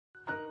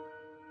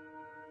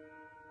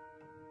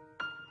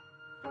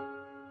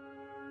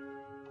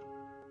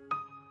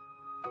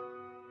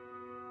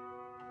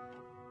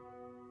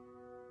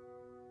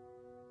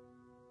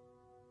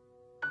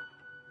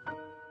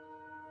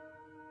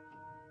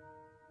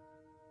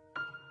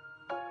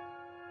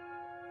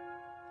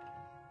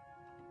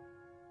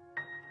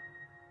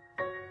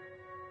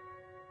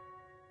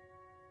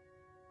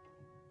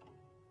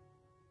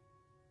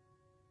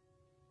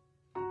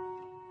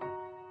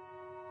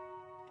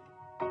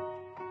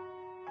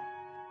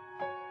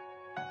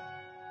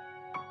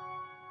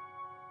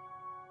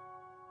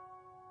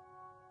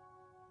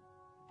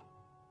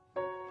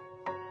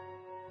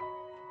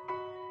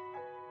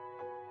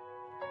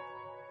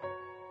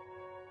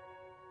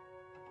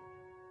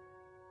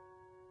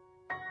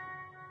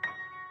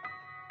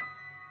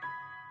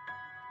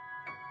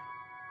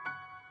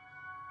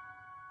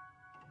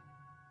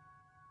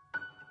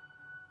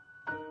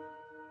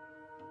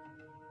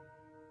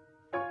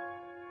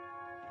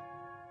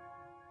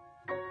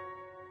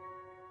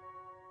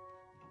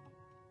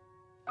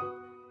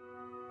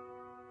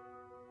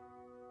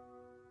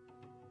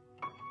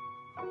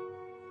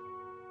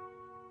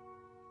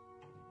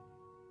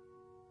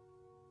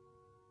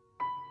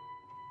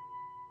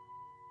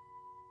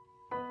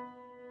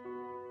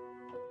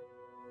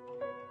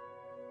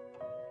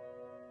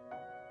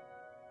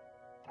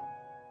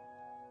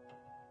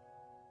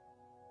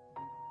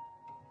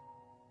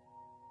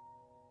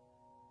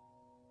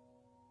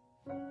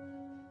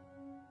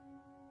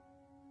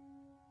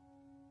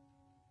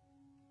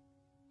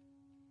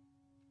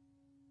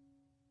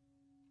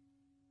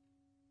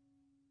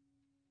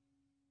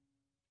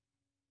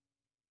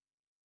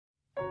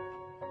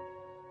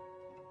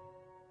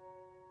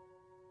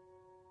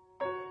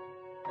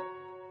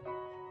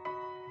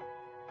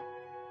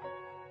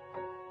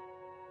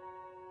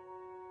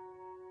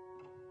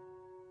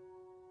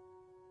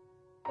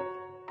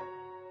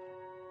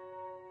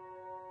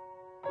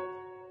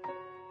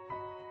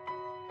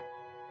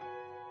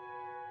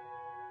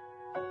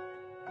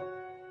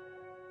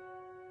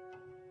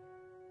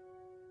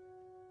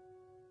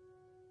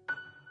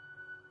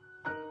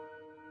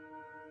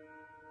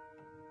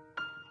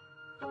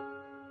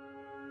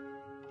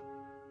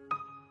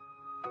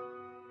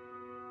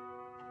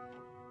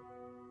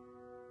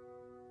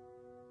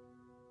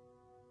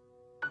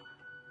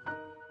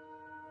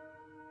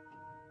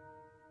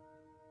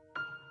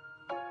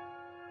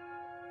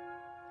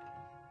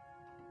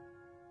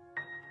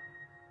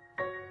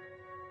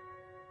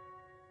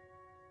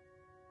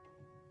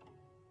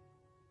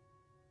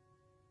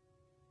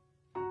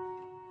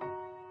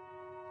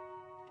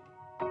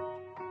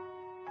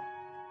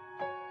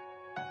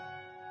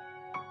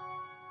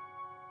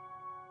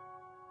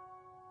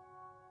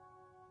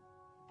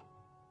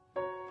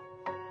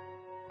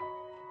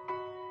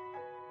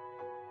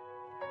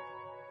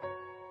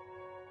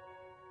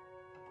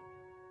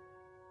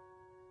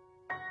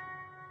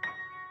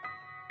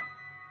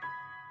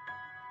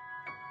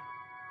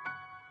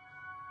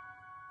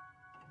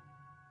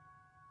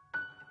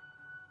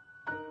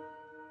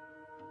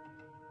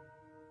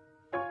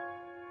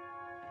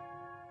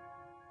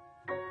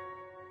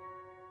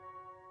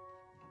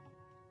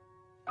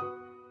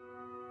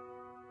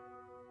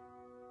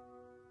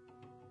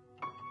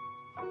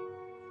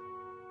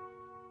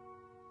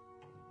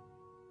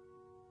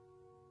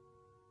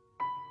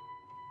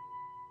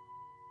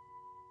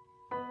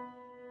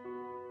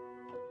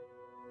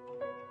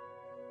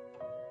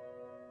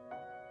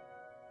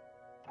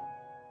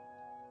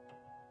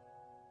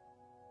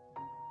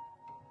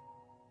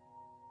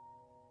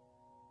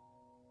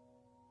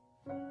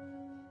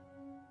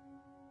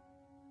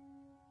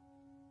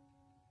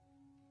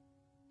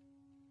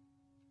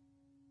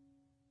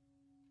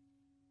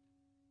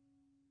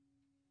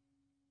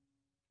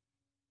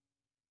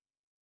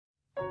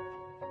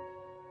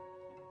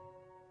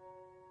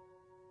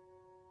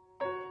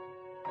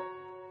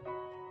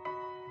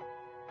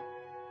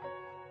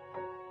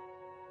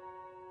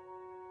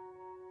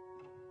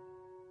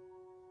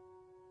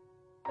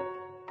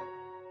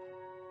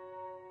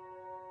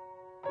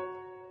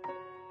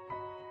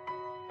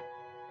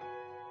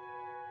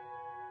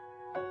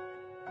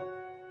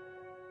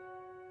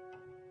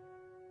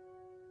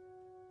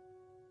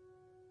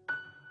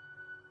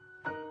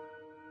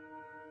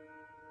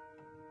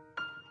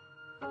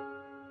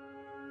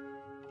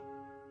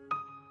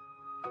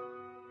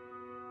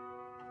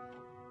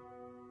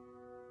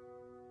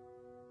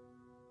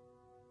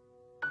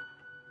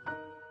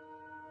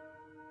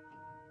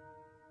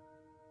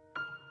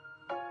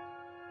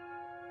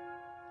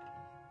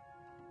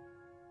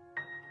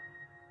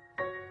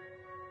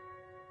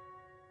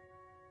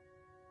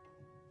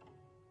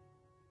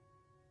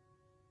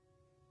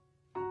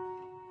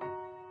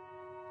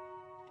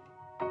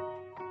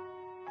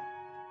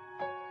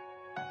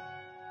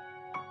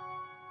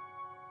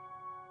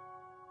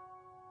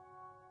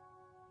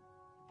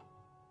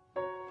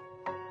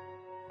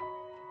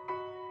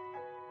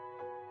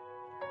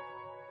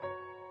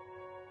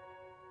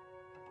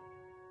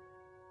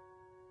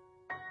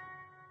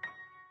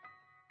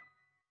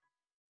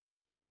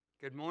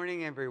Good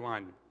morning,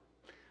 everyone.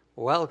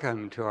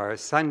 Welcome to our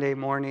Sunday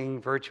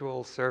morning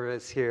virtual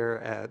service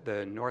here at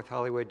the North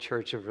Hollywood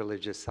Church of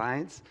Religious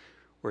Science.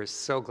 We're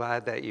so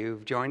glad that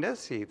you've joined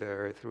us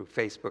either through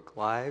Facebook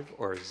Live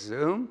or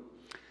Zoom.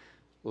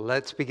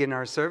 Let's begin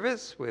our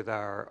service with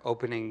our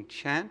opening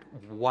chant,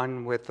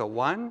 One with the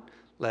One,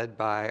 led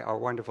by our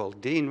wonderful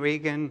Dean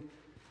Regan,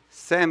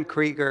 Sam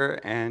Krieger,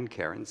 and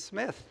Karen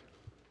Smith.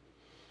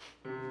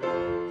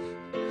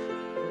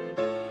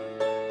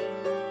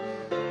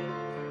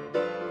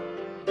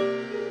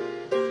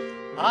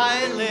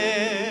 I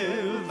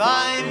live,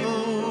 I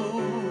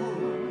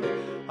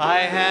move, I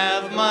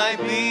have my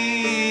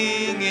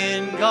being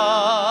in God.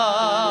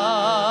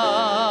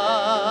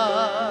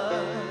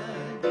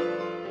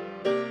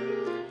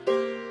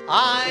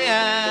 I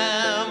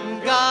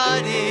am,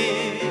 God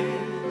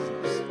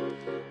is,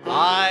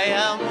 I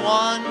am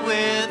one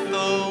with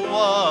the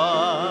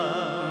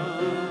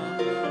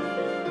one.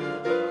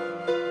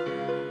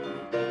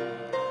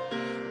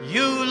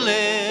 You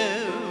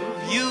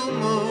live, you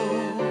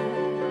move,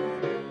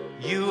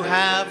 you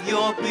have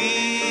your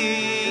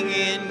being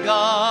in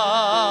God.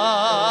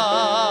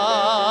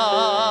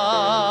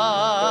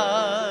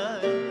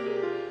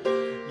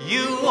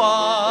 You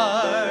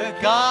are,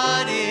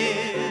 God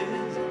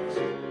is,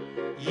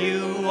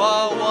 you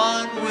are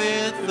one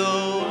with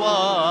the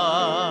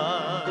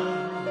one.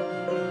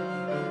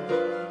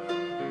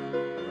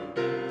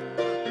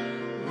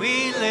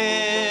 We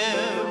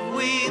live,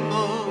 we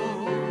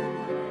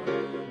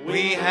move,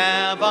 we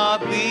have our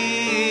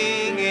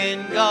being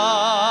in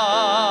God.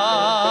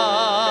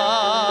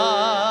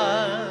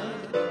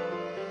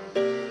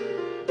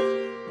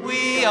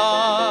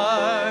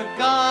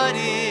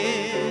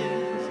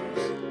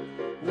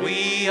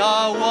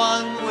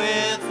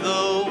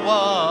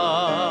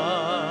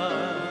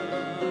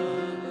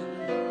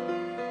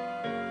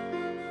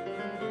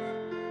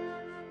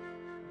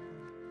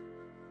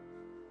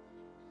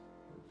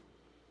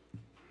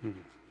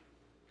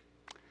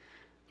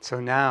 So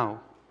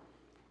now,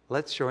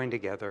 let's join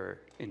together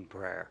in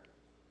prayer.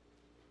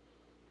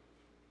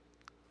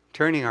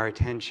 Turning our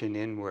attention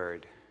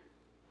inward,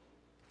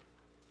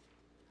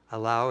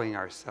 allowing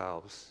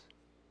ourselves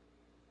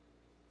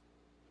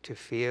to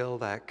feel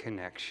that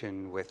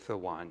connection with the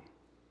One.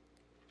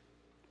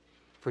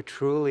 For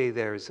truly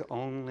there's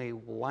only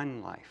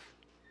one life,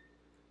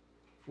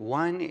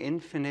 one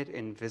infinite,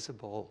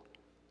 invisible,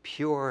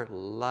 pure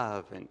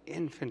love and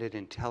infinite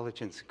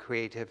intelligence and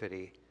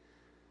creativity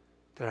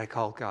that I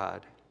call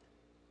God,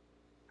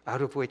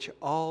 out of which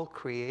all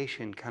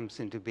creation comes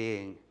into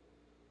being.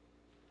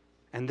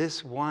 And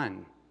this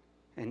one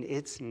and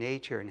its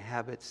nature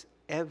inhabits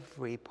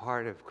every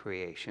part of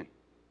creation.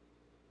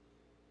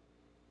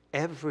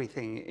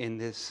 Everything in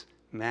this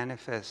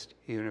manifest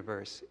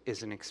universe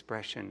is an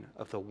expression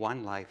of the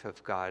one life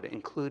of God,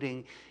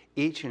 including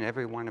each and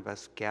every one of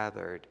us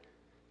gathered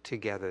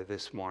together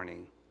this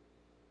morning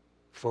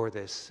for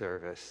this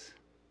service.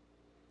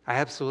 I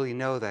absolutely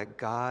know that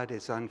God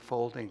is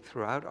unfolding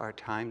throughout our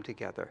time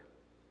together.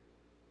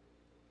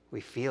 We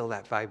feel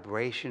that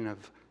vibration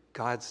of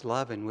God's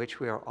love in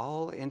which we are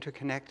all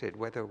interconnected,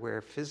 whether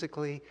we're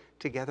physically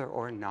together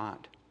or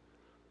not.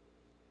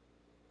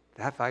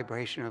 That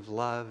vibration of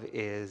love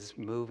is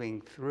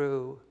moving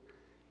through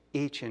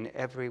each and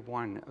every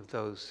one of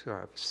those who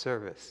are of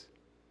service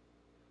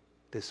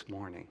this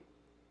morning.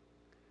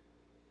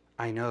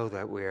 I know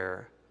that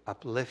we're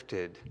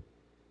uplifted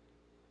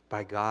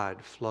by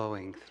God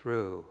flowing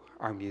through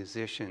our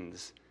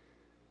musicians,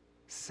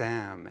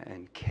 Sam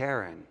and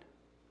Karen,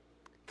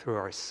 through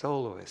our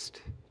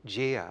soloist,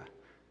 Gia,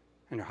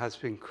 and her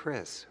husband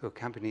Chris, who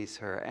accompanies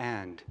her,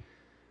 and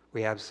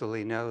we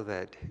absolutely know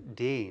that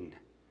Dean,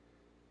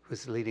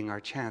 who's leading our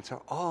chants,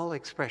 are all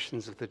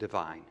expressions of the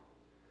divine.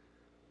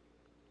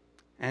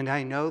 And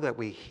I know that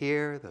we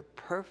hear the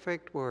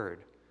perfect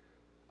word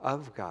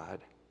of God,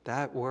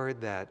 that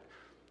word that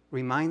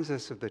reminds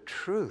us of the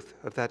truth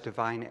of that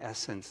divine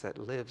essence that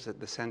lives at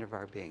the center of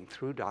our being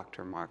through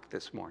Dr. Mark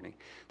this morning,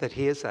 that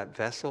he is that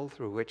vessel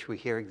through which we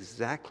hear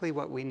exactly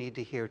what we need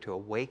to hear to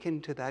awaken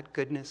to that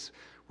goodness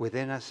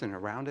within us and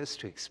around us,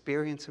 to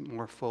experience it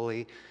more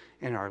fully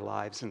in our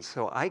lives. And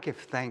so I give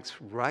thanks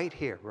right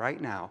here, right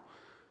now,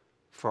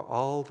 for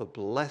all the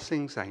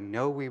blessings I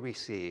know we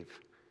receive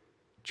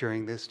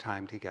during this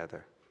time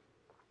together.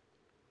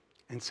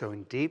 And so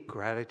in deep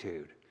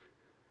gratitude,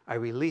 I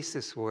release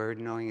this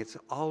word knowing it's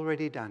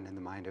already done in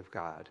the mind of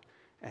God.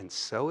 And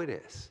so it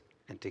is.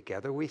 And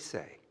together we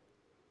say,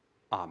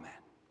 Amen.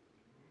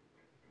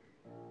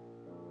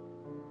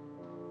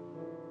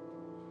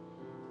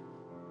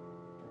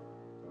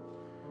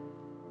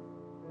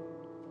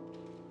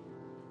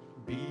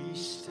 Be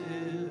still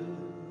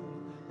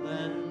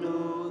and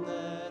know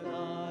that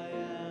I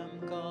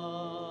am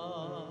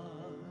God.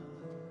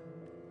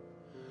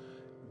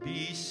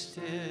 Be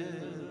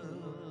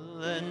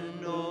still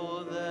and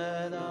know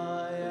that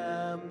I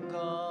am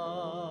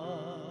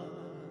God.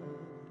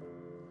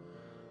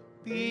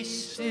 Be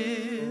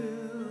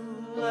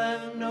still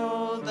and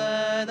know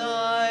that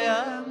I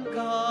am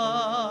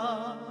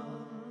God.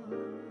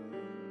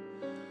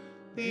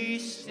 Be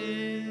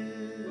still.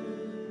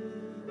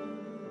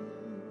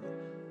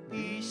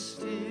 Be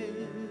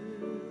still.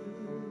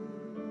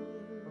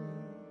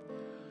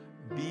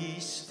 Be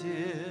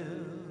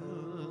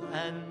still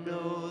and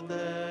know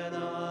that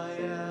I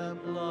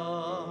am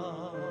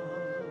love.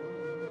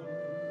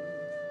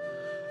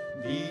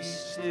 Be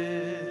still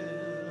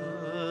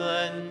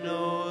and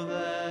know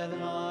that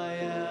I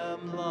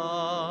am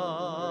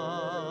love.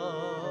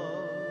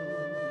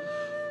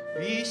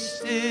 Be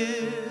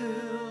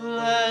still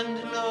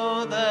and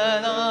know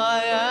that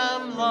I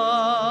am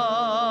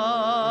love.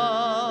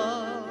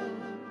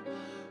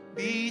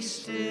 Be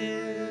still.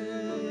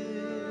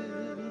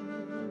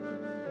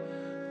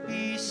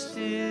 Be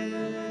still.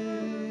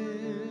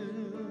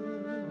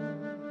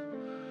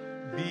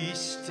 Be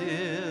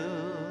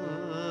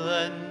still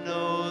and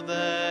know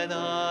that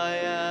I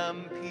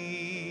am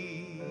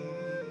peace.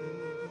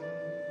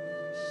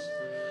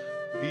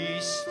 Be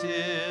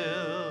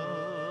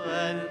still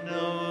and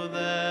know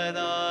that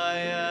I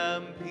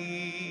am peace.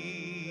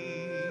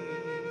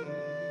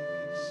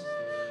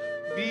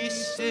 Be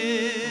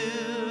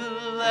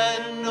still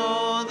and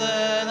know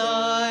that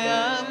I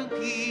am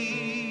peace.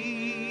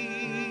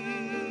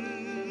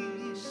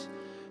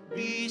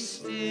 Be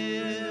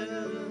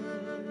still.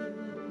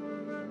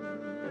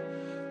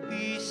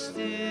 Be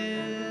still.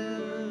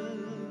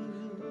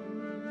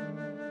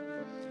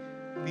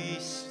 Be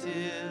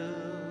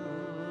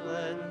still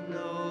and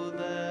know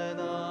that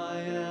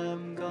I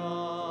am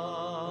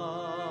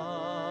God.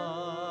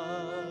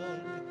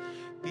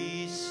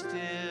 Be still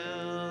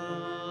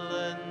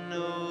and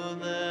know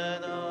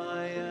that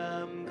I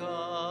am God.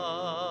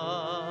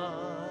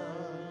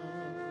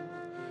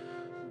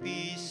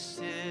 Be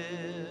still.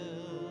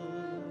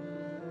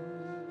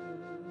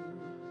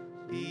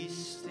 Be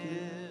still.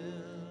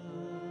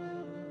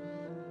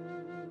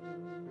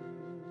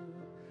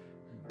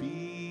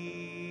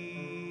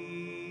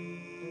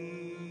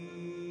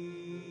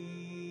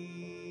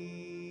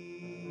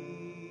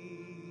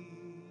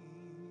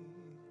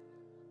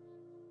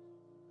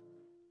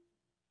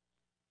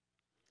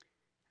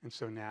 And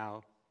so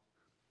now,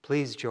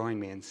 please join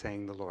me in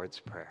saying the Lord's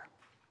Prayer.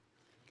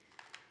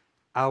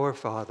 Our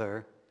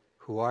Father,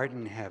 who art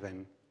in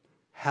heaven,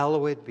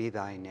 hallowed be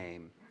thy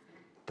name.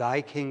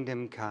 Thy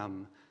kingdom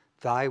come,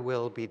 thy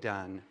will be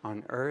done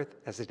on earth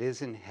as it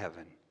is in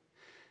heaven.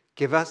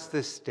 Give us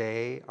this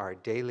day our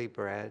daily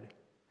bread,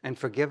 and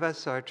forgive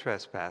us our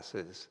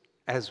trespasses,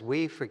 as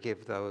we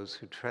forgive those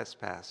who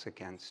trespass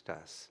against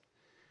us.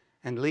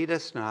 And lead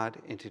us not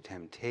into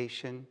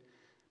temptation,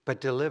 but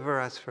deliver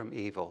us from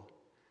evil.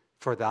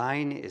 For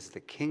thine is the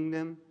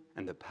kingdom,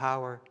 and the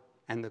power,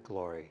 and the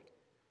glory,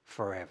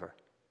 forever.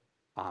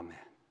 Amen.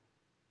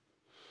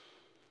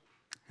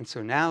 And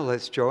so now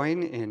let's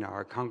join in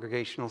our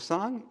congregational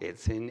song,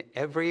 It's in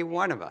Every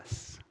One of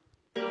Us.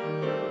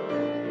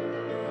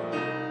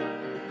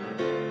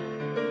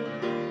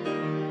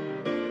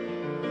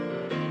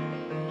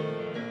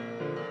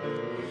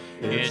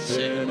 It's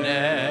in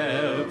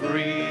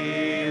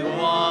every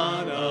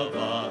one of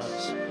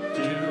us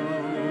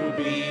to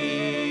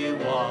be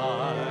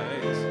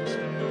wise.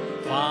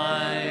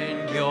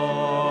 Find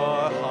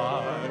your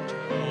heart,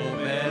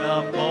 open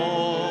up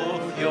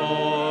both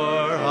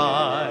your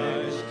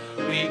eyes.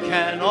 We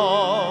can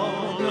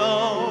all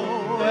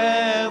know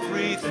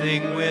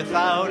everything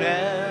without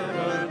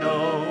ever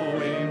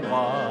knowing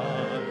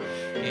why.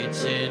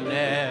 It's in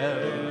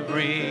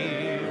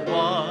every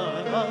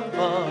one of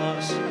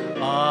us.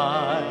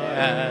 I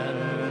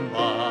and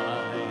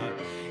mine.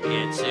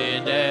 It's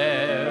in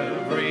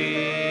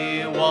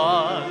every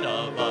one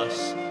of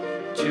us.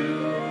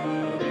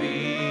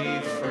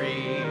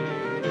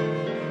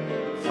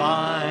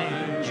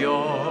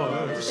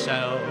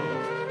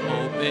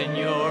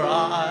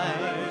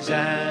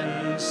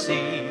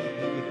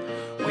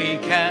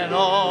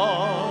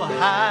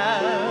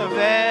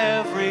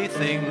 have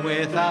everything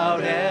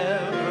without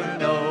ever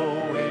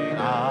knowing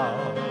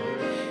how.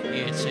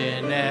 It's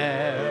in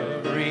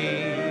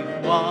every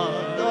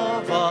one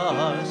of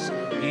us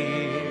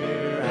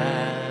here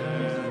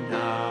and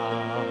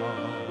now.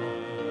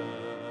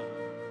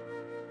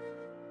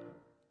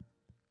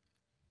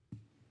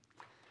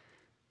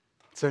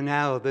 So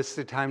now this is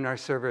the time in our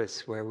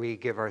service where we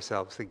give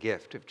ourselves the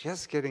gift of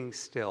just getting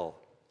still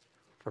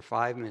for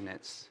 5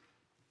 minutes,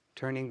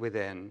 turning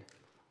within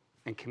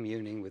and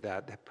communing with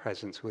that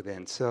presence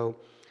within. So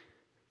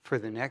for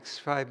the next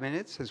 5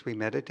 minutes as we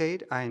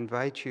meditate, I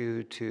invite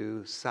you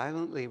to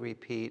silently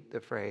repeat the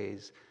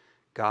phrase,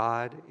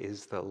 God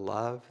is the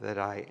love that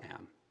I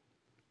am.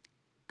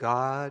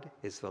 God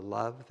is the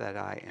love that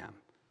I am.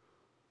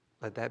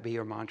 Let that be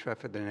your mantra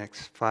for the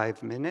next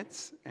 5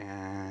 minutes,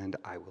 and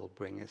I will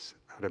bring us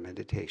out of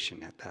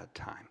meditation at that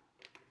time.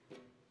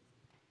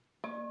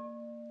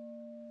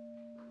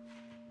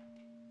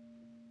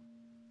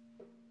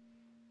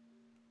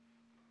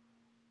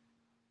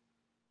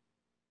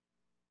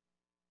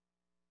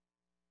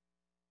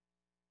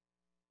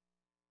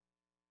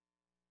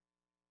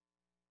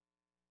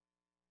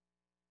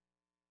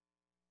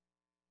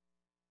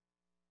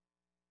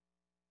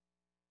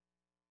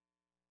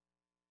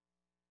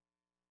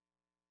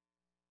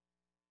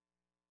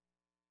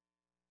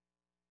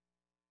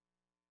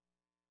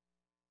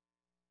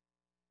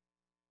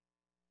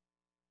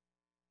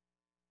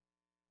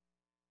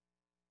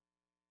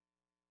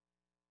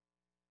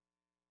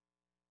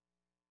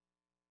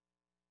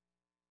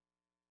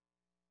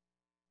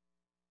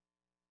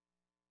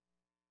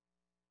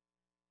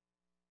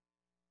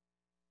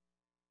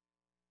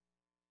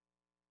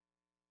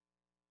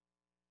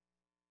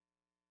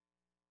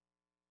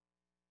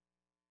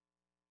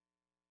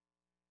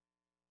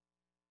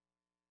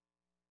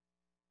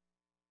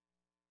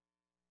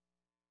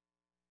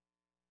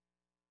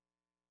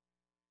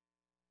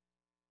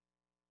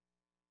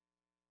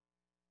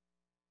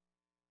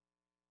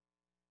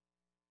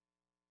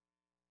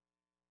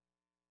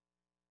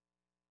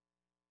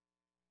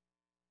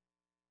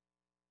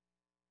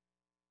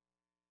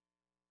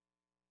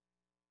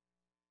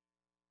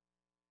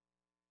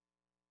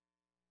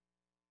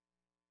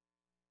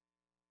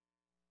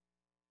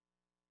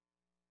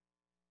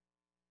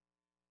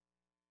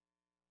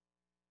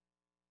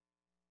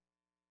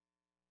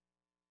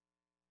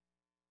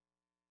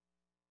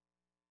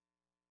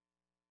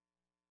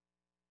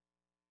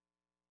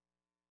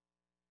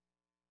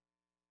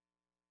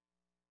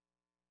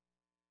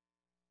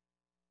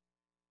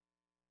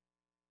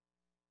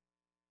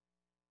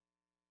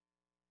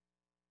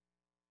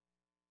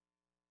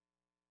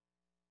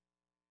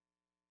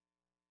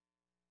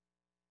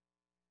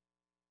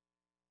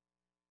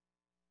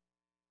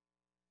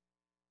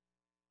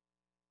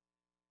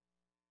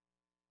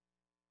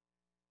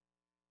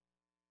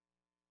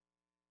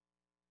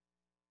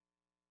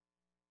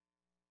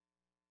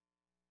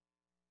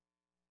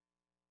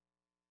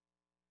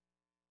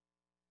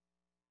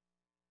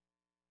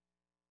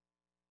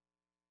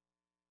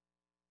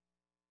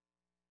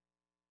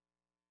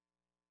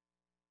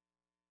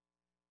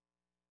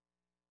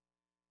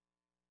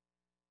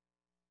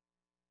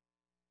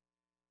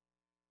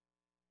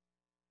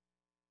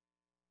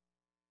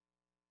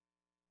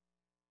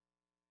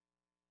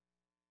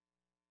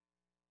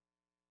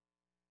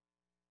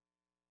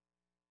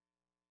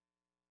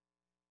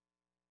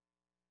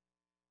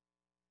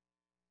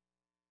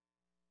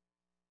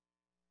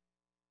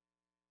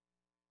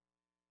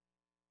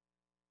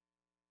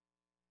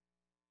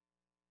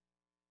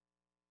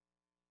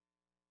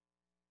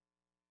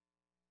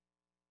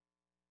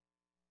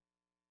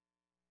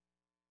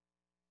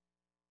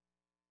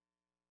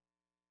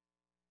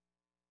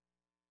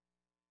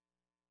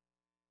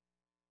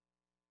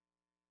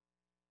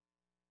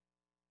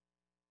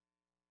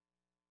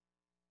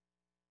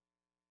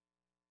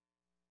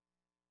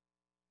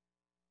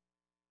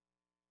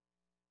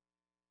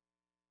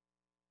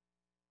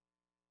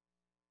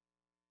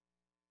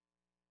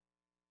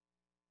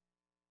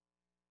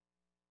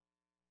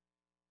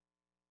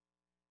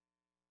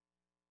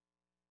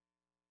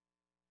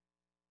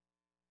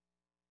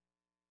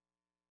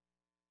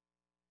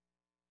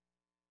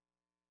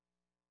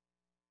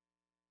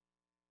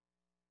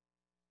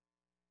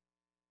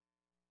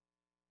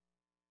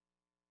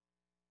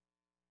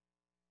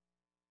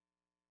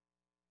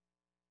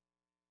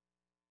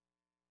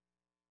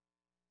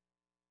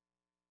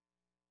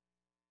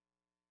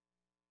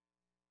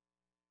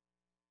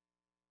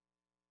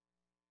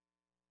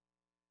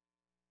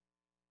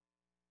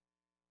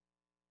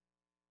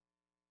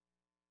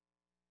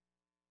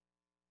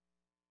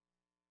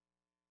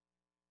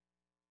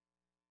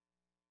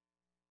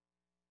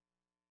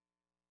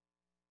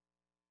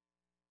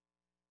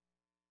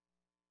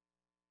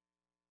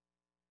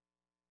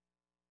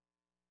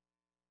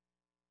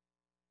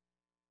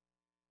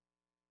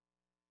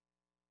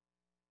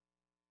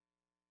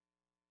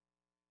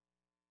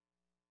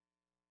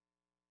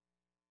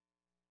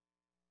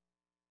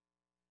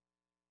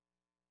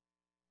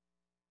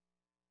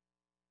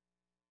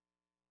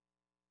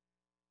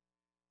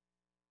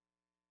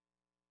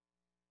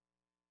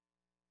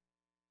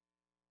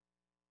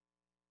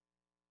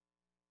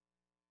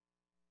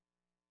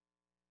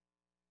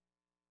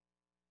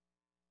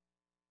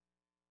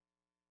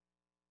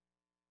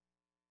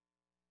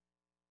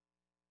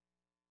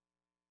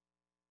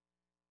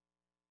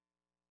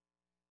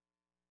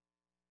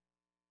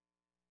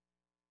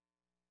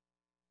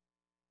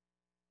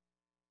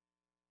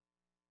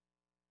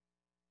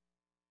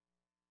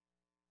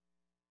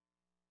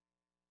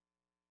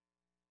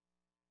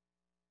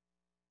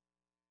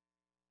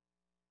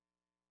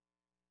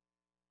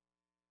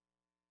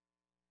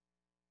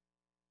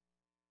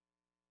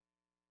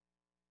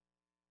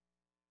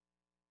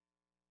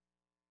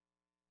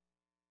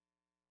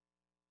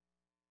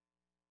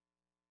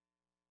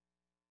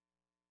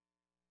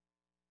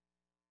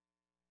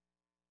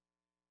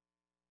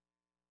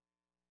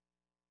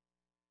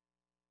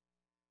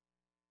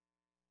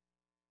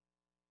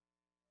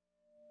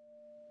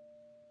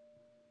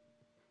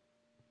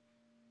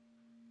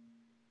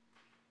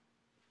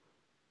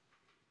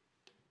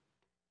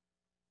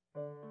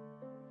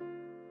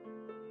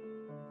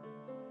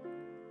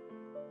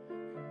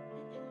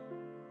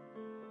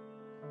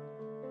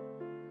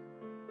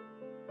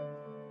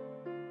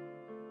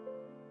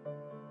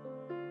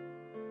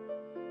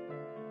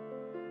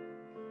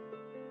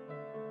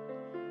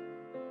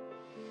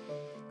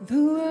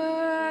 The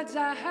words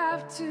I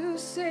have to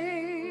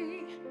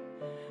say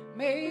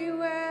may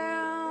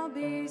well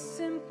be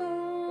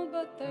simple,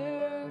 but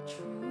they're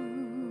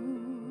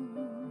true.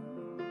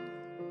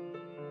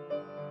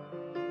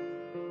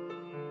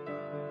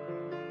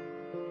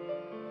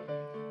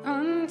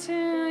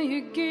 Until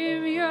you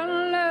give your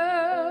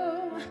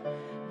love,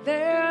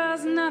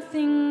 there's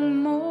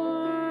nothing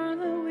more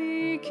that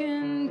we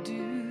can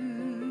do.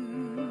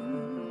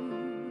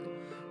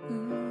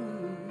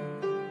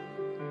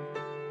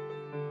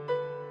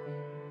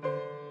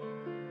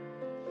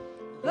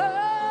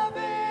 Love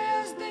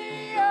is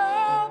the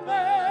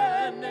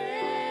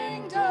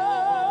opening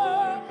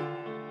door.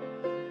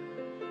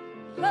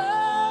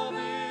 Love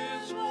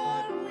is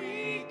what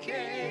we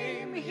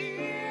came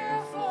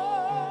here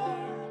for.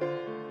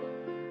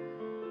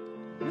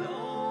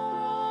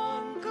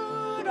 No one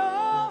could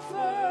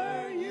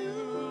offer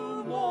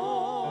you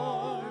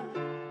more.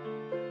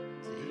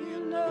 Do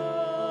you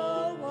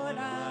know what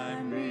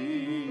I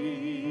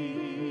mean?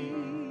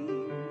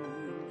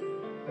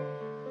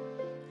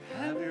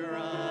 Have your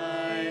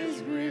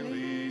eyes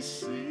really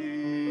seen?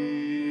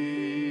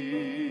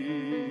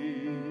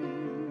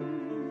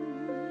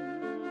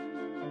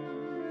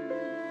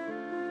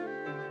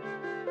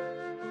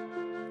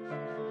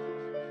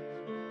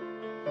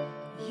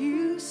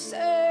 You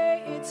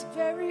say it's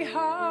very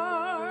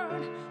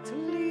hard to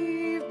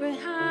leave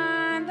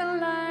behind the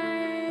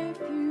life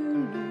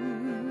you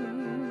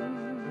knew.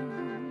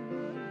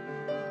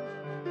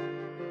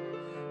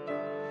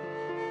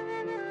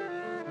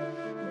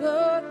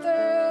 But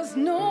there's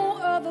no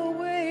other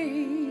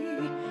way,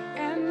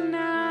 and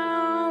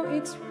now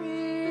it's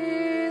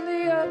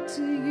really up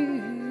to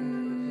you.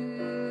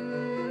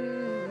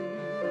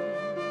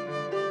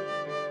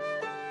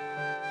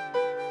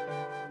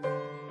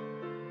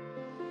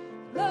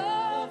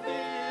 Love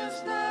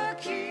is the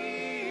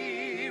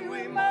key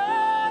we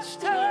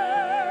must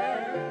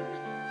turn.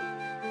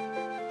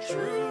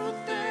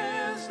 Truth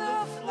is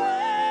the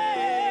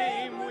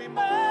flame we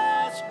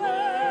must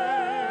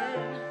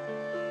burn.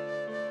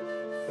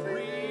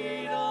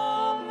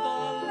 Freedom,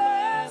 the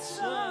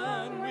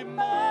lesson we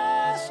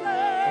must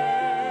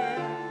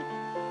learn.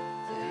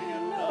 Do you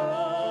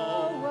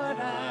know what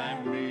I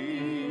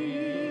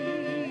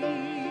mean?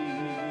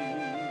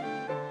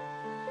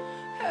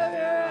 Have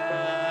your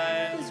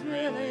eyes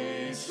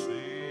really seen?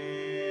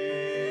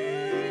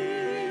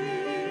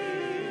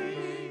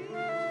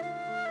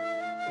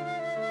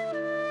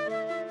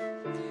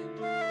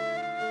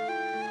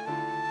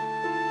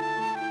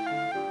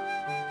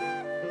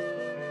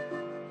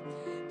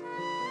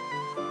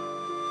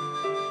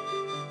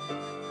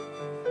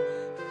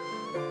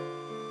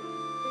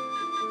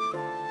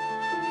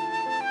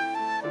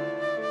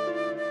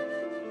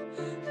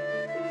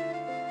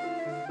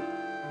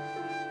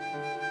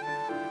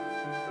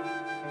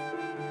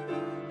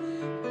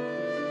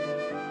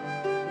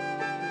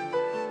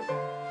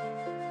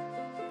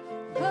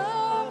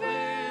 Love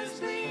is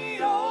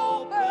the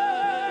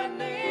opening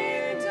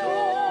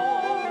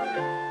door.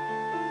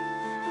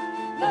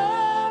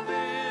 Love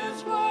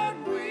is what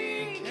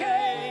we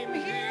came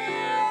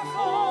here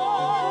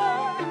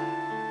for.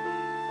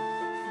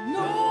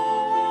 No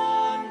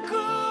one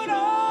could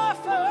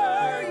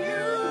offer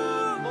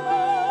you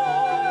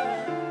more.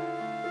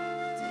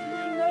 Do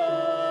you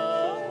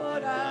know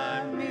what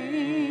I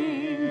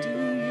mean? Do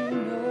you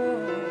know?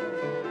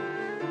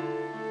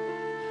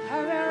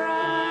 Have your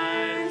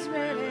eyes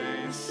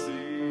really seen?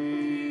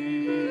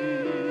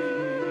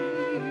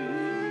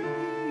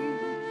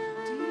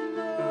 Do you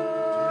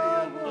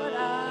know what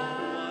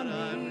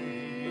I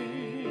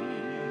mean?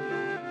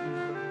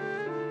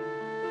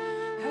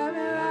 Have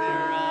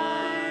your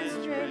eyes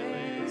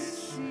really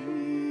seen?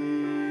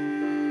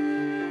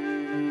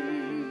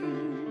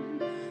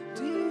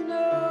 Do you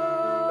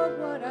know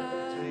what I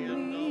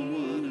mean?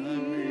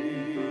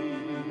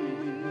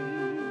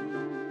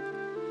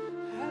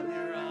 Have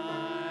your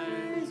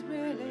eyes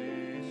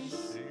really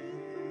seen?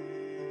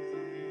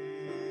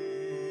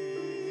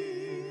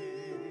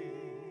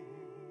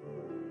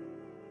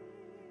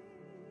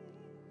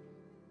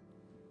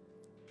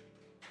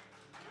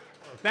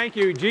 Thank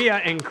you, Gia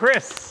and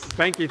Chris.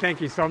 Thank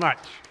you so much.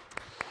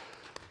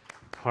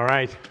 All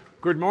right,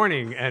 good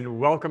morning and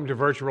welcome to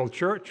Virtual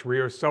Church. We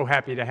are so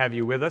happy to have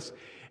you with us.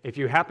 If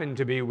you happen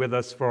to be with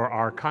us for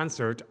our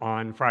concert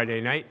on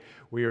Friday night,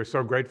 we are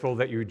so grateful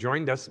that you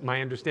joined us.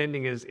 My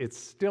understanding is it's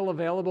still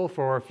available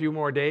for a few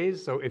more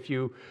days, so if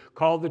you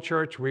call the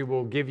church, we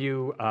will give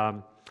you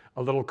a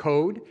little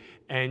code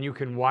and you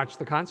can watch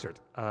the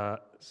concert.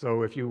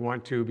 So if you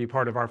want to be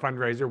part of our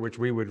fundraiser, which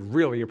we would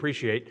really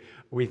appreciate,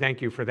 we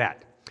thank you for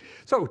that.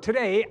 So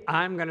today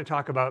I'm going to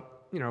talk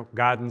about,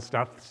 God and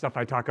stuff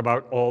I talk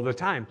about all the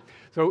time.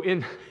 So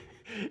in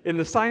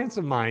the science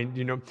of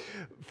mind,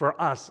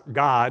 for us,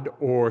 God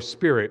or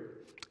Spirit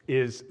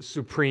is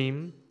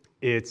supreme,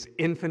 it's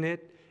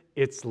infinite,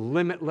 it's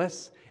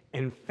limitless.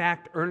 In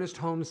fact, Ernest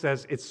Holmes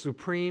says it's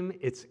supreme,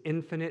 it's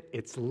infinite,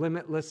 it's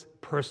limitless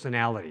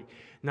personality.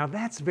 Now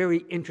that's very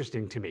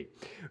interesting to me.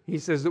 He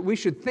says that we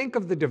should think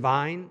of the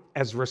divine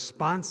as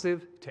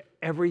responsive to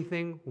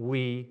everything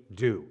we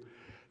do.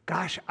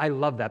 Gosh, I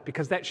love that,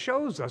 because that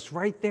shows us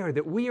right there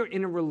that we are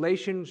in a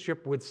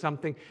relationship with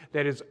something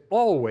that is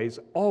always,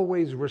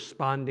 always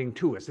responding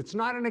to us. It's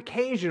not an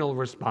occasional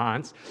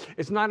response.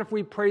 It's not if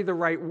we pray the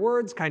right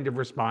words kind of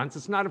response.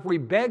 It's not if we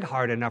beg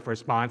hard enough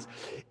response.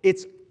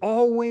 It's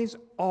always,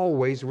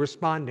 always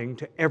responding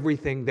to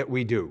everything that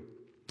we do.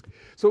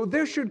 So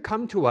there should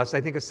come to us,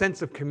 I think, a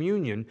sense of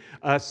communion,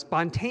 a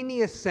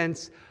spontaneous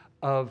sense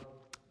of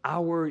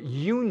our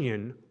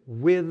union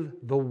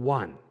with the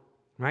one.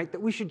 Right?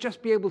 That we should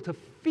just be able to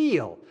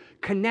feel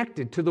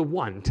connected to the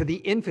one, to the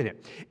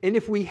infinite. And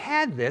if we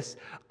had this,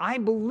 I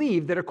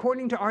believe that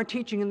according to our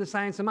teaching in the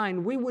Science of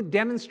Mind, we would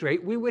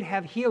demonstrate, we would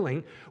have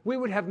healing, we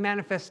would have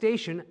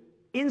manifestation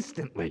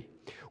instantly.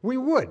 We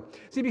would.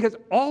 See, because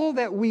all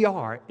that we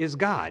are is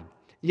God,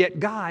 yet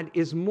God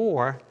is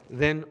more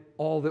than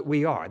all that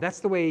we are. That's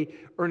the way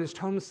Ernest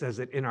Holmes says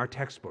it in our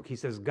textbook. He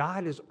says,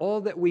 God is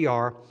all that we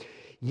are,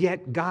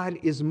 yet God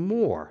is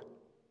more.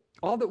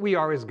 All that we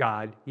are is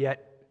God,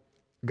 yet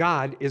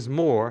God is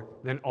more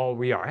than all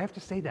we are. I have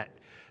to say that.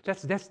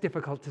 That's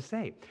difficult to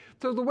say.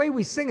 So the way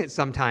we sing it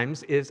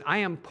sometimes is, I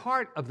am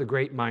part of the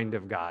great mind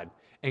of God,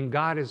 and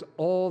God is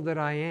all that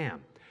I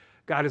am.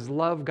 God is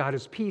love, God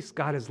is peace,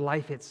 God is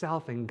life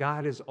itself, and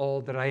God is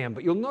all that I am.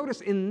 But you'll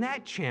notice in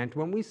that chant,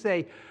 when we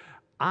say,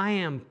 I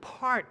am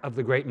part of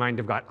the great mind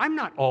of God, I'm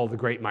not all the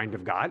great mind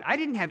of God. I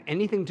didn't have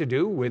anything to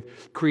do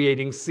with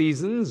creating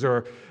seasons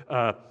or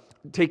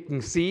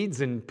taking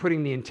seeds and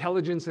putting the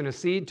intelligence in a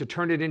seed to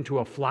turn it into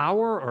a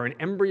flower or an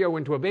embryo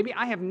into a baby.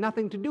 I have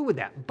nothing to do with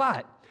that.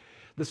 But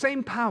the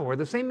same power,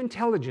 the same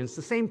intelligence,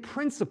 the same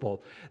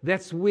principle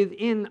that's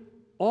within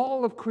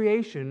all of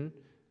creation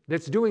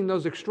that's doing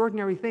those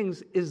extraordinary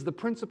things is the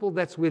principle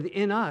that's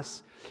within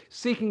us,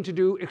 seeking to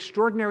do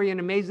extraordinary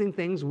and amazing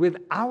things with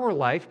our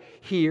life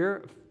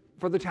here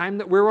for the time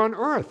that we're on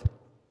earth.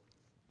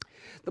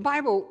 The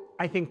Bible,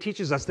 I think,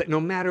 teaches us that no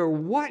matter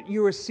what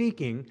you are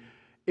seeking,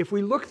 if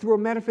we look through a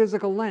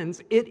metaphysical lens,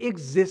 it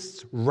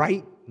exists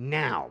right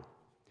now.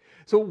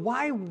 So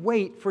why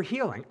wait for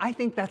healing? I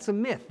think that's a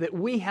myth, that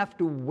we have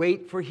to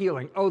wait for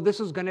healing. Oh, this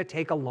is going to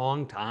take a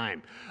long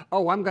time.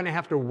 Oh, I'm going to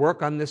have to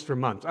work on this for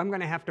months. I'm going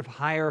to have to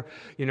hire,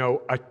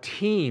 a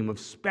team of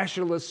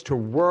specialists to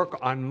work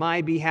on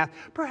my behalf.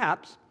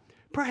 Perhaps,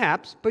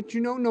 but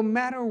no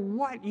matter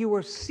what you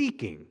are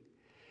seeking,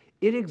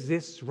 it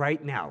exists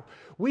right now.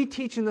 We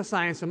teach in the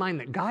Science of Mind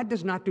that God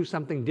does not do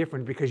something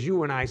different because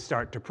you and I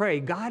start to pray.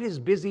 God is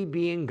busy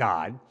being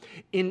God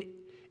in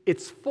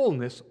its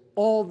fullness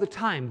all the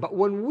time. But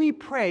when we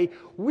pray,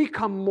 we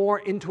come more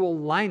into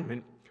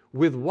alignment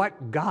with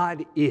what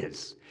God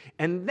is.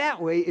 And that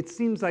way, it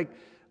seems like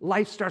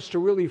life starts to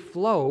really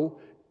flow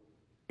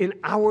in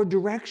our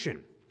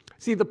direction.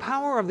 See, the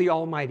power of the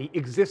Almighty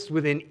exists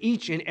within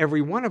each and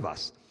every one of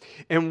us.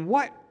 And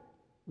what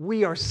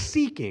we are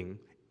seeking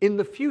in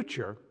the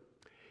future,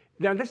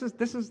 now this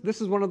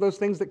is one of those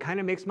things that kind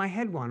of makes my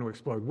head want to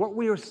explode. What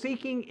we are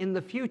seeking in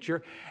the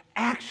future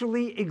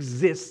actually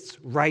exists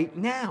right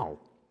now.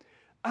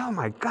 Oh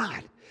my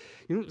God.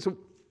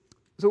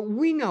 So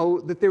we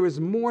know that there is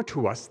more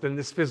to us than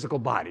this physical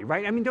body,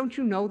 right? I mean, don't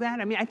you know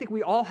that? I mean, I think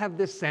we all have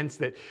this sense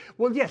that,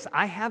 well, yes,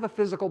 I have a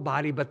physical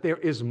body, but there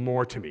is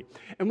more to me.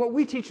 And what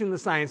we teach in the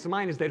Science of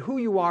Mind is that who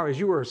you are is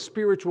you are a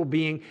spiritual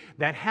being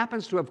that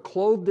happens to have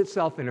clothed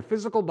itself in a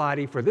physical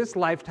body for this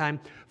lifetime,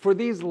 for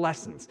these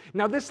lessons.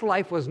 Now, this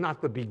life was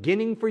not the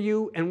beginning for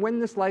you, and when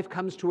this life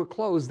comes to a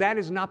close, that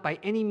is not by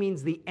any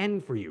means the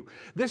end for you.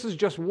 This is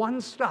just one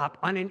stop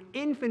on an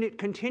infinite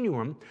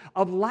continuum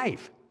of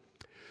life.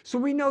 So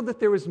we know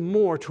that there is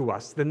more to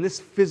us than this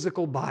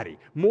physical body,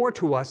 more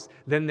to us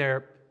than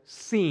there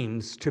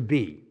seems to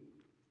be.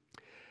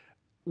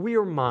 We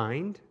are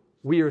mind,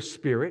 we are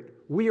spirit,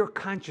 we are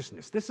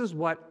consciousness. This is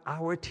what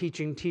our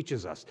teaching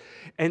teaches us.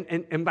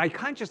 And by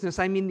consciousness,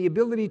 I mean the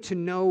ability to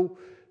know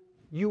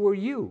you are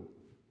you,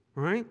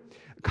 right?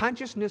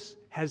 Consciousness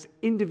has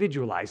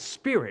individualized.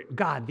 Spirit,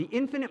 God, the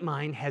infinite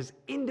mind has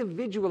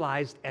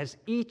individualized as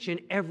each and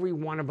every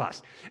one of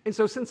us. And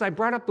so since I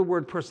brought up the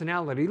word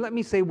personality, let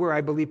me say where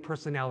I believe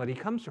personality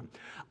comes from.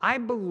 I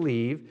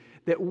believe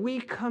that we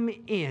come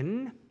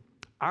in,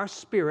 our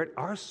spirit,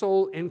 our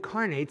soul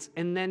incarnates,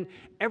 and then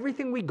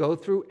everything we go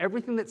through,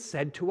 everything that's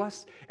said to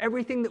us,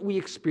 everything that we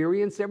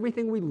experience,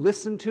 everything we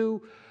listen to,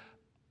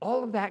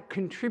 all of that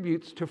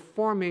contributes to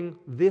forming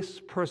this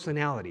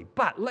personality.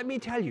 But let me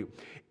tell you,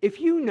 if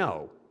you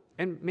know,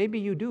 and maybe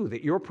you do,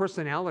 that your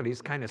personality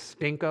is kind of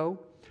stinko,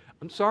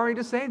 I'm sorry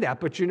to say that,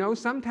 but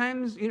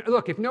sometimes,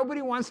 look, if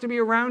nobody wants to be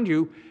around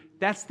you,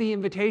 that's the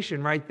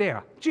invitation right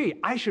there. Gee,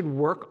 I should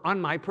work on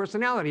my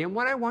personality. And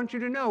what I want you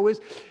to know is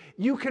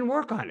you can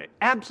work on it.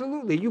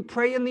 Absolutely. You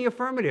pray in the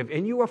affirmative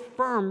and you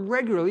affirm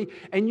regularly,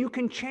 and you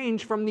can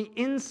change from the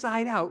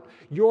inside out.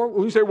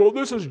 You say, well,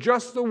 this is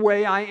just the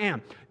way I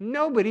am.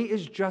 Nobody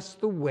is just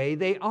the way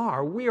they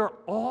are. We are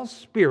all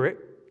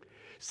spirit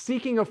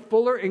seeking a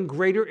fuller and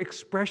greater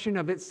expression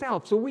of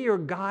itself. So we are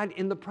God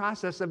in the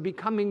process of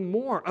becoming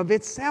more of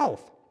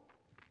itself.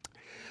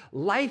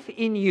 Life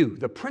in you,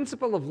 the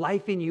principle of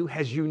life in you,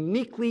 has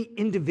uniquely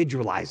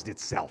individualized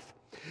itself.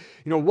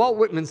 You know, Walt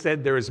Whitman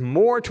said there is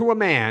more to a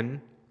man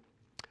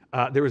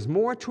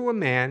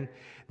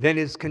than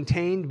is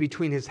contained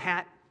between his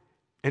hat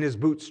and his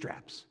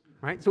bootstraps,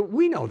 right? So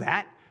we know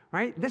that,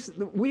 right?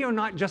 We are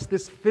not just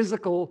this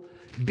physical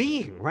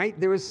being, right?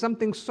 There is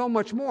something so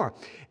much more.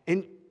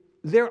 And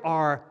there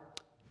are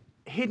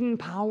hidden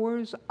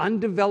powers,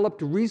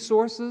 undeveloped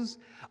resources,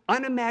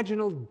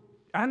 unimaginable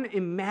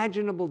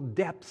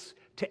depths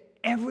to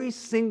every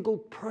single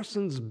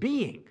person's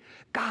being.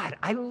 God,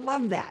 I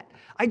love that.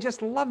 I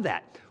just love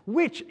that.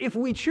 Which, if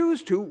we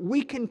choose to,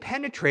 we can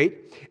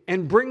penetrate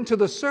and bring to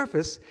the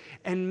surface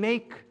and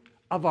make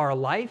of our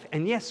life,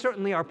 and yes,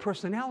 certainly our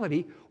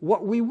personality,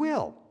 what we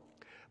will.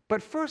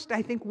 But first,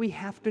 I think we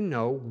have to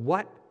know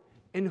what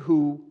and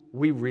who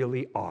we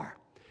really are.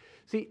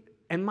 See,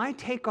 and my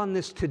take on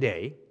this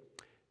today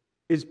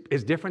is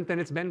different than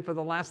it's been for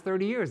the last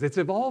 30 years. It's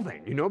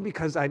evolving, you know,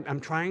 because I'm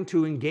trying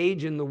to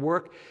engage in the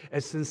work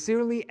as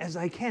sincerely as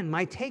I can.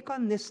 My take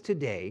on this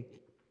today,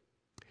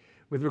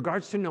 with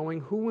regards to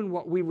knowing who and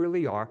what we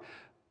really are,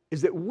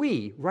 is that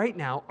we, right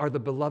now, are the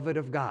beloved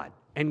of God,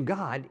 and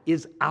God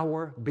is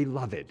our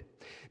beloved.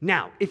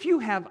 Now, if you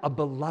have a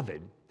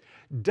beloved,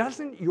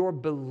 doesn't your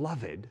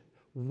beloved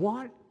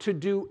want to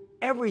do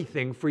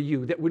everything for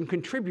you that would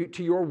contribute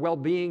to your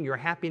well-being, your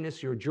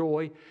happiness, your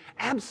joy?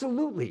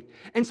 Absolutely.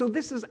 And so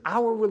this is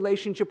our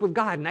relationship with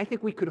God, and I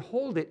think we could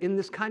hold it in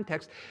this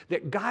context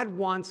that God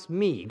wants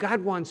me,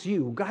 God wants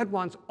you, God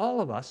wants all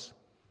of us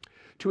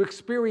to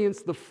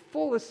experience the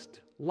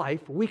fullest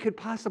life we could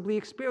possibly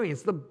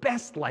experience, the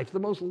best life, the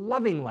most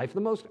loving life, the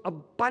most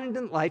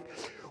abundant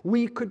life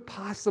we could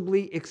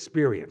possibly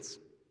experience.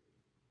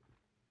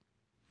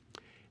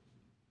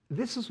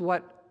 This is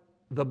what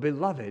the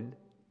beloved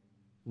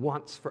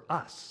wants for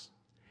us.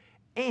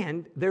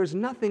 And there's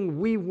nothing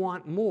we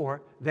want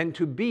more than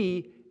to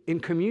be in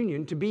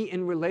communion, to be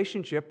in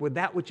relationship with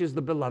that which is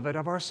the beloved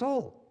of our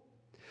soul.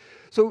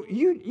 So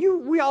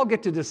we all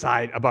get to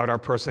decide about our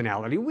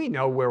personality. We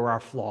know where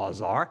our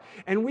flaws are,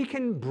 and we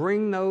can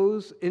bring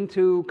those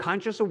into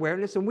conscious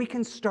awareness, and we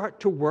can start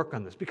to work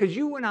on this. Because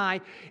you and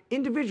I,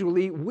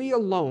 individually, we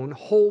alone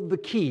hold the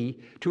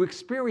key to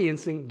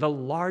experiencing the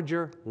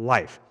larger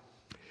life.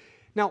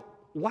 Now,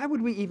 why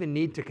would we even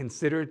need to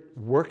consider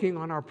working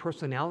on our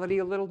personality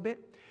a little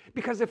bit?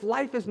 Because if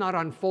life is not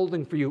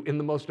unfolding for you in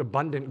the most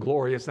abundant,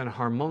 glorious, and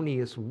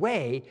harmonious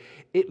way,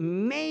 it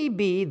may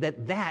be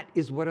that that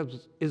is what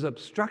is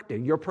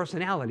obstructing your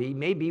personality,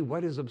 may be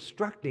what is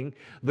obstructing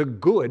the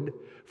good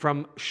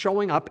from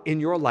showing up in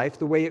your life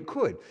the way it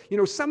could. You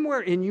know,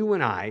 somewhere in you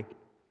and I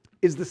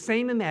is the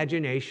same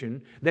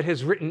imagination that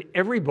has written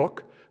every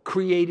book,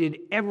 created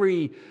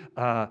every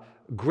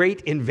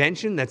great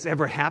invention that's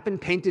ever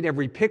happened, painted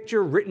every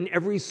picture, written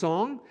every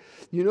song.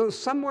 You know,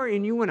 somewhere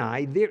in you and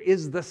I, there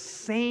is the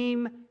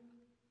same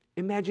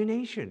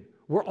imagination.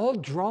 We're all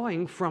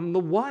drawing from the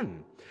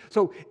one.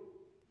 So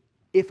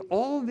if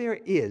all there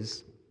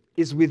is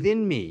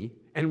within me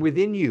and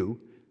within you,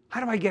 how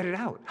do I get it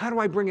out? How do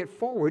I bring it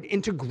forward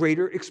into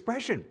greater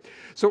expression?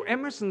 So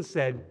Emerson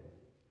said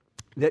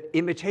that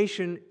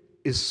imitation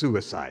is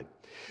suicide.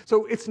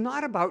 So it's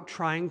not about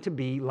trying to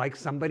be like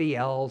somebody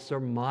else or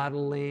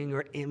modeling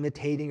or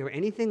imitating or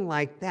anything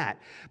like that.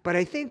 But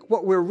I think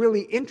what we're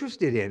really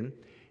interested in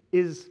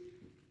is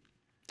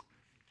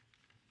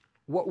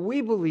what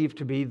we believe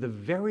to be the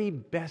very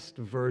best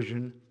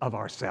version of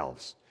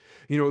ourselves.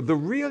 You know, the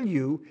real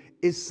you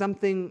is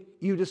something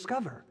you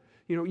discover.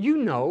 You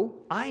know,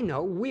 I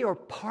know, we are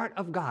part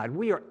of God.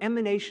 We are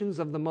emanations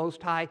of the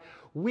Most High.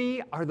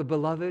 We are the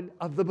beloved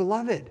of the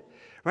beloved,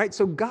 right?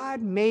 So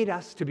God made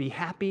us to be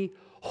happy,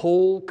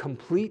 whole,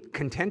 complete,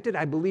 contented.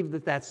 I believe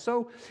that that's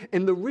so.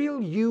 And the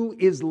real you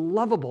is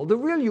lovable. The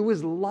real you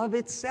is love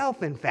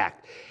itself, in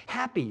fact.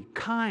 Happy,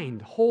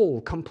 kind,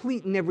 whole,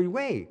 complete in every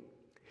way.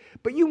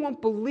 But you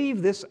won't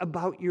believe this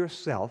about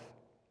yourself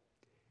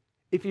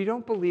if you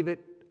don't believe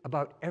it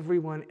about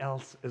everyone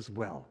else as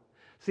well.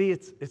 See,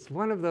 it's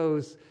one of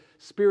those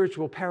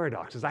spiritual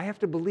paradoxes. I have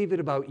to believe it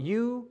about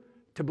you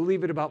to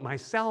believe it about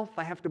myself.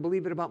 I have to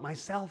believe it about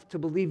myself to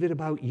believe it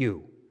about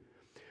you.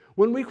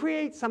 When we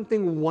create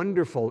something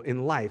wonderful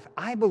in life,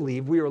 I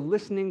believe we are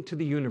listening to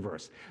the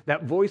universe,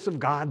 that voice of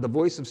God, the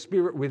voice of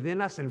Spirit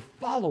within us, and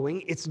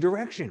following its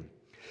direction.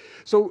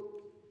 So,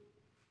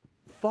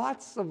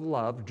 thoughts of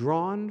love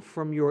drawn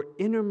from your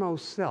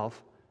innermost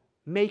self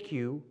make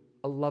you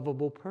a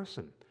lovable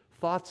person.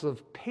 Thoughts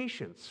of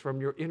patience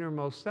from your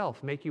innermost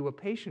self make you a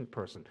patient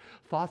person.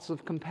 Thoughts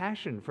of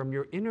compassion from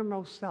your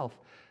innermost self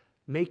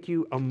make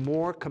you a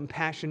more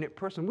compassionate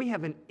person. We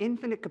have an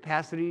infinite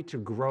capacity to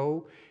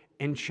grow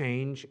and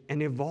change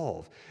and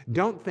evolve.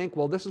 Don't think,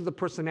 well, this is the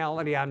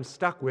personality I'm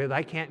stuck with.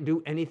 I can't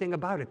do anything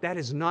about it. That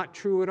is not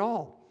true at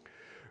all.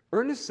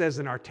 Ernest says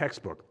in our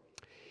textbook,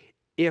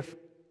 if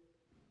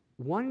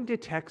one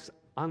detects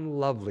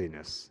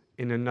unloveliness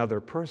in another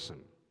person,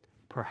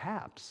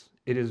 Perhaps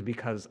it is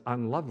because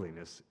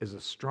unloveliness is a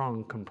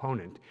strong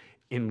component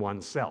in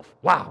oneself.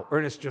 Wow,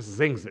 Ernest just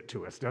zings it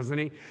to us, doesn't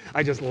he?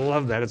 I just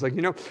love that. It's like,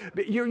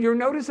 you're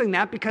noticing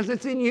that because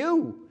it's in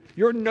you.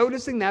 You're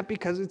noticing that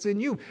because it's in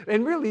you.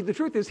 And really, the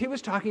truth is, he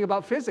was talking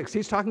about physics.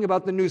 He's talking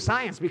about the new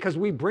science, because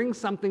we bring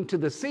something to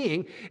the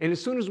seeing, and as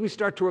soon as we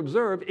start to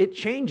observe, it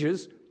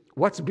changes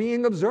what's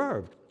being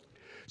observed.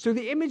 So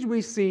the image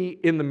we see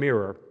in the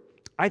mirror,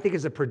 I think,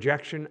 is a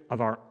projection of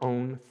our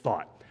own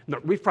thought. No,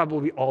 we've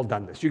probably all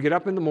done this. You get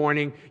up in the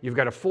morning, you've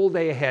got a full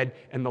day ahead,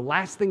 and the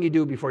last thing you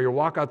do before you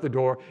walk out the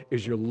door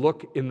is you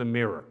look in the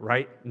mirror,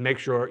 right? Make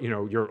sure,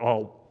 you're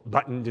all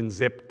buttoned and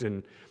zipped,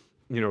 and,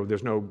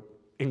 there's no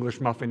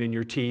English muffin in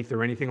your teeth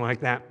or anything like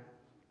that.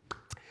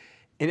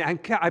 And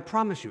I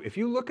promise you, if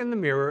you look in the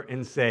mirror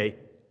and say,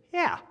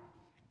 yeah,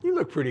 you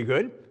look pretty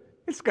good,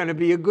 it's going to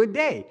be a good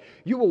day,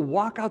 you will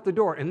walk out the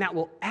door, and that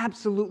will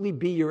absolutely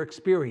be your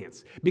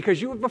experience,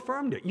 because you have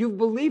affirmed it, you've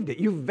believed it,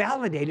 you've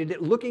validated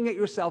it looking at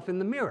yourself in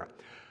the mirror.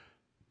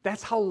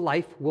 That's how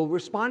life will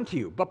respond to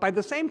you. But by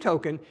the same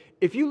token,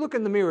 if you look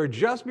in the mirror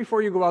just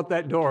before you go out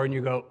that door and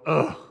you go,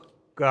 oh,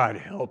 God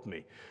help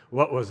me,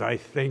 what was I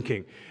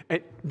thinking?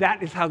 And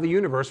that is how the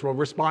universe will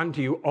respond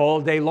to you all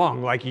day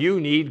long, like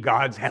you need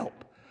God's help.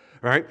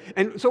 Right?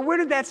 And so where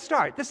did that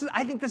start?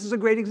 I think this is a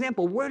great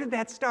example. Where did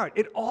that start?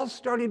 It all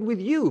started with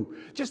you,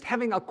 just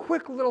having a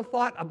quick little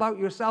thought about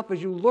yourself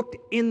as you looked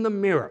in the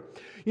mirror.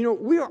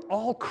 We are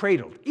all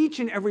cradled, each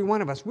and every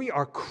one of us, we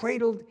are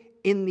cradled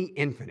in the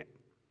infinite.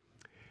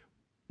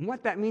 And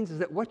what that means is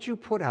that what you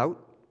put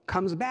out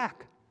comes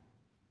back.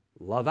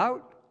 Love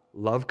out,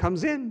 love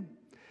comes in.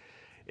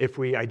 If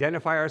we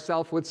identify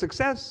ourselves with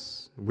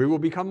success, we will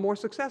become more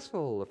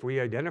successful. If we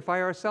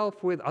identify ourselves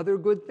with other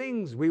good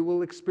things, we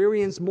will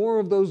experience more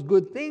of those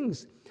good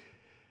things.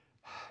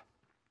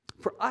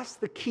 For us,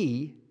 the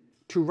key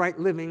to right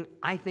living,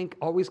 I think,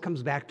 always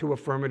comes back to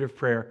affirmative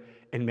prayer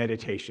and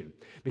meditation.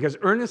 Because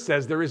Ernest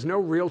says there is no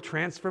real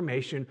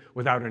transformation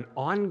without an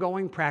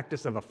ongoing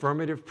practice of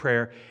affirmative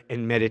prayer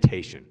and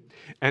meditation.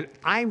 And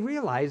I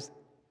realize,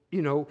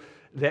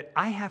 that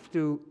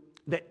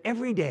that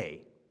every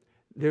day,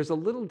 there's a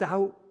little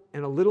doubt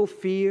and a little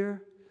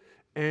fear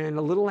and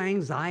a little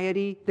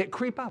anxiety that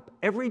creep up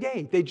every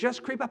day. They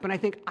just creep up. And I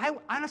think,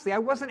 honestly, I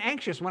wasn't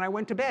anxious when I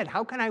went to bed.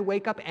 How can I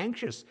wake up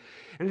anxious?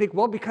 And I think,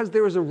 well, because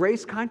there is a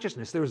race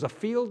consciousness. There is a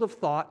field of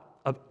thought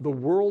of the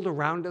world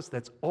around us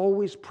that's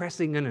always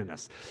pressing in on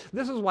us.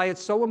 This is why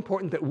it's so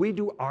important that we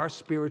do our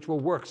spiritual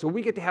work, so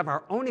we get to have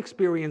our own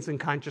experience in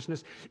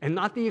consciousness and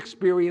not the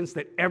experience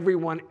that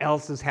everyone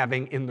else is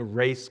having in the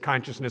race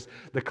consciousness,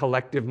 the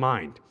collective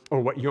mind, or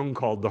what Jung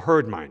called the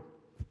herd mind.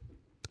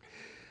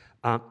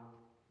 I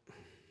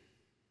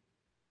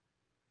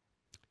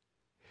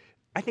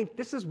think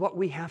this is what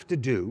we have to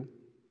do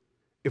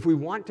if we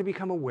want to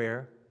become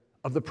aware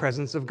of the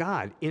presence of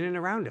God in and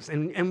around us.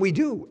 And we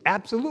do,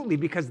 absolutely,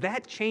 because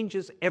that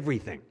changes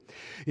everything.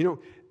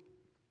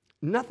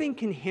 Nothing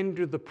can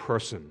hinder the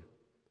person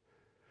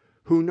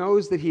who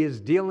knows that he is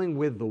dealing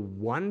with the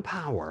one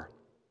power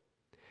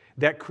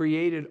that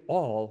created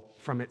all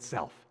from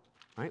itself.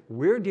 Right?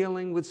 We're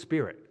dealing with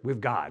spirit, with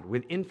God,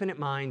 with infinite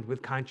mind,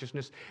 with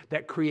consciousness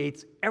that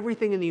creates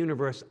everything in the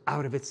universe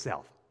out of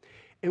itself.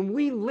 And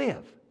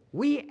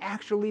we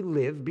actually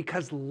live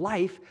because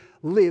life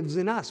lives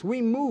in us.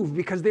 We move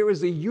because there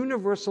is a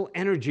universal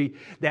energy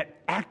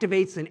that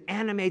activates and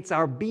animates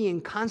our being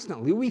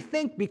constantly. We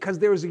think because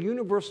there is a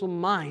universal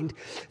mind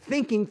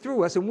thinking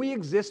through us, and we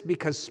exist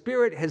because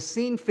Spirit has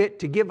seen fit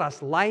to give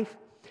us life,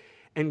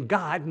 and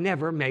God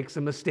never makes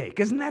a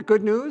mistake. Isn't that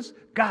good news?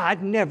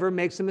 God never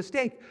makes a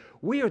mistake.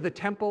 We are the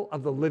temple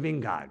of the living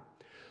God.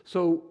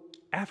 So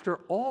after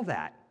all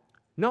that,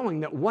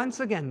 knowing that once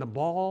again the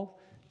ball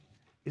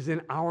is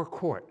in our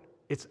court,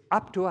 it's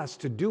up to us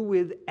to do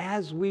with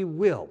as we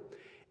will.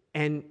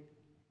 And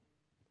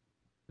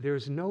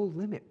there's no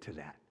limit to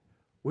that,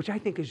 which I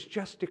think is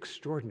just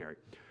extraordinary.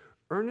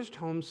 Ernest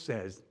Holmes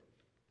says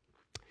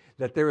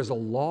that there is a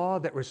law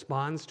that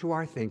responds to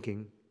our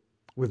thinking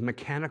with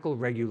mechanical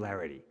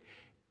regularity,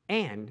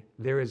 and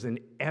there is an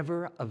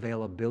ever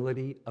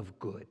availability of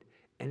good,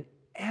 an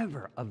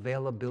ever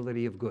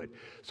availability of good.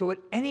 So at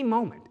any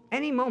moment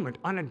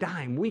on a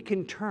dime, we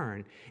can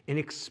turn and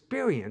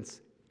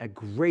experience a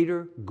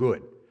greater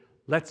good.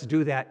 Let's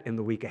do that in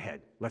the week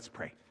ahead. Let's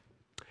pray.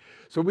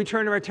 So we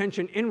turn our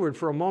attention inward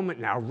for a moment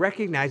now,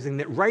 recognizing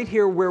that right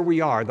here where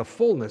we are, the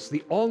fullness,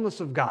 the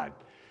allness of God,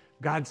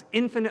 God's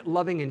infinite,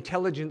 loving,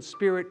 intelligent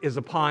Spirit is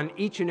upon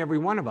each and every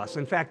one of us.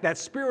 In fact, that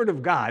Spirit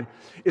of God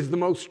is the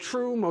most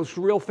true, most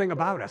real thing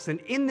about us. And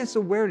in this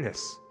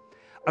awareness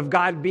of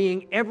God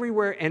being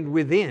everywhere and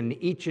within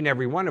each and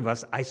every one of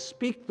us, I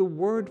speak the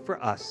word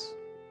for us,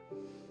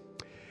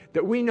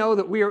 that we know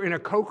that we are in a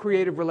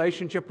co-creative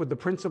relationship with the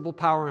principal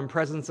power and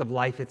presence of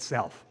life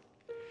itself,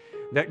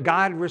 that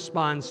God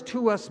responds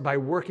to us by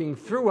working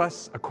through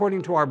us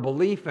according to our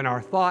belief and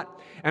our thought.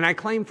 And I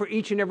claim for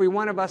each and every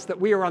one of us that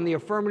we are on the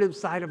affirmative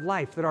side of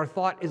life, that our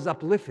thought is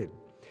uplifted,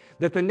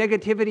 that the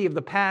negativity of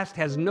the past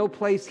has no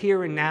place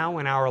here and now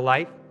in our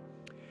life,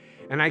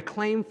 And I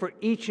claim for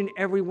each and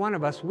every one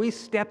of us, we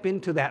step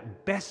into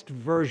that best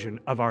version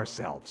of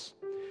ourselves.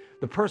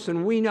 The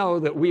person we know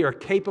that we are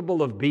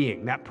capable of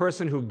being, that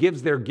person who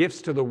gives their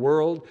gifts to the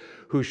world,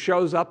 who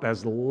shows up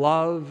as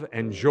love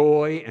and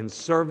joy and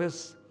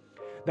service,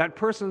 that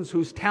person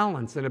whose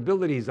talents and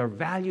abilities are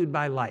valued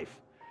by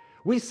life.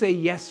 We say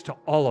yes to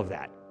all of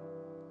that.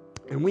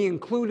 And we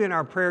include in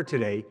our prayer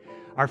today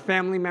our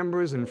family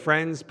members and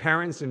friends,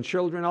 parents and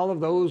children, all of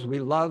those we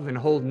love and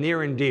hold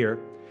near and dear.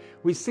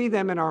 We see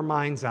them in our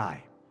mind's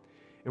eye.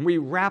 And we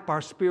wrap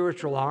our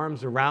spiritual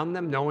arms around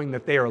them, knowing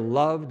that they are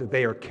loved, that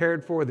they are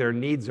cared for, their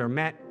needs are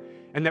met,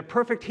 and that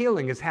perfect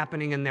healing is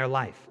happening in their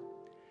life.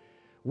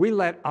 We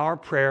let our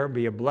prayer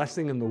be a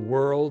blessing in the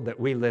world that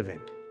we live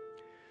in.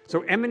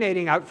 So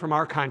emanating out from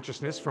our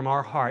consciousness, from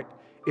our heart,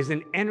 is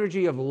an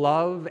energy of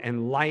love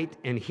and light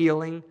and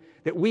healing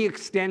that we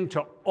extend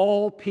to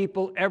all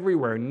people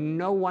everywhere,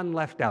 no one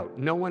left out,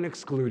 no one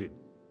excluded.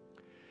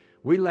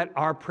 We let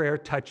our prayer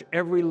touch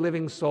every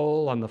living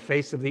soul on the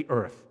face of the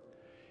earth,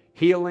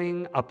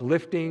 healing,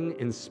 uplifting,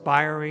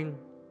 inspiring.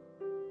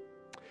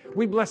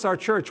 We bless our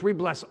church. We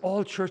bless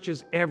all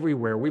churches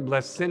everywhere. We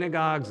bless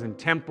synagogues and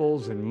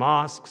temples and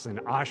mosques and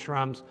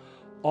ashrams,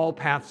 all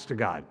paths to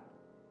God.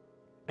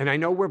 And I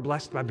know we're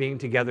blessed by being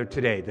together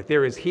today, that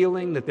there is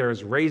healing, that there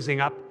is raising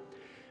up,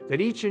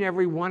 that each and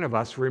every one of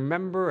us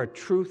remember a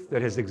truth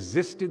that has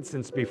existed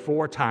since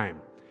before time,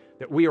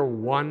 that we are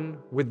one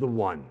with the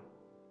one,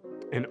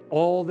 and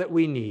all that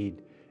we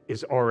need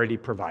is already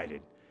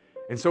provided.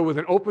 And so with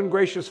an open,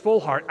 gracious, full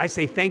heart, I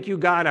say, thank you,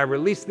 God. I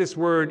release this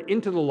word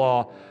into the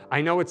law.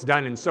 I know it's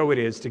done, and so it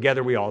is.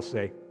 Together we all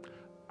say,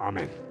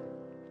 Amen.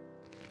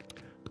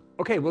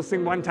 Okay, we'll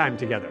sing one time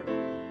together.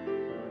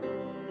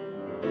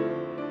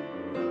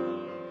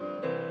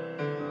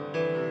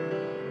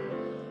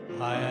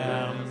 I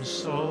am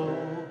so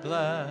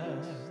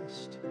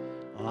blessed.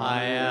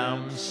 I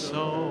am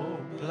so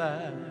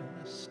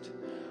blessed.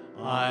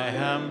 I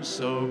am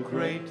so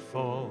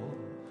grateful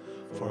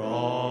for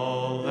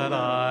all that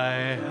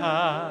I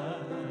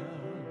have.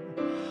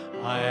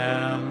 I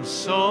am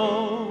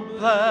so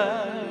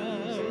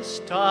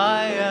blessed.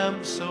 I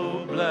am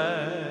so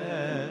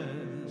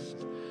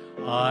blessed.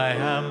 I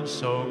am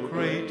so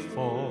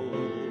grateful.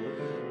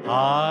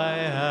 I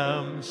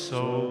am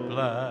so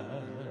blessed.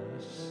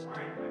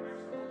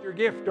 Your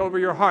gift over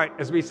your heart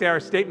as we say our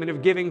statement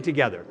of giving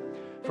together.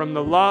 From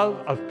the love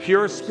of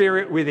pure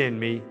spirit within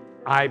me,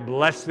 I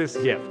bless this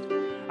gift.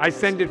 I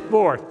send it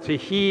forth to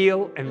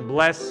heal and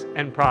bless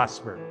and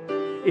prosper.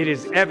 It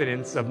is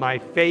evidence of my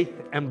faith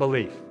and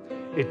belief.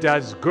 It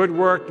does good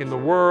work in the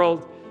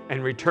world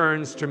and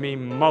returns to me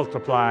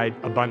multiplied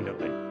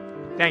abundantly.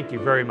 Thank you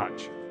very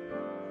much.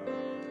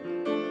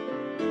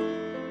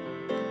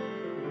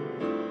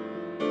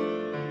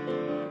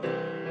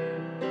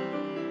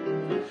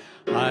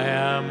 I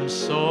am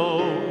so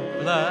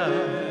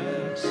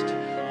blessed.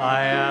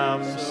 I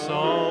am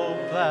so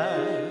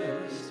blessed.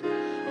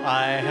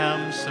 I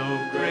am so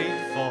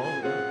grateful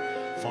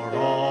for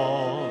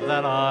all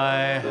that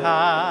I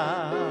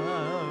have.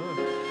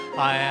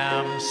 I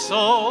am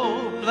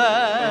so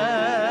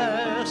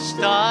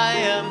blessed. I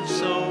am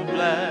so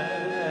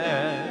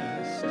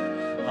blessed.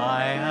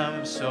 I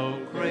am so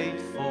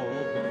grateful.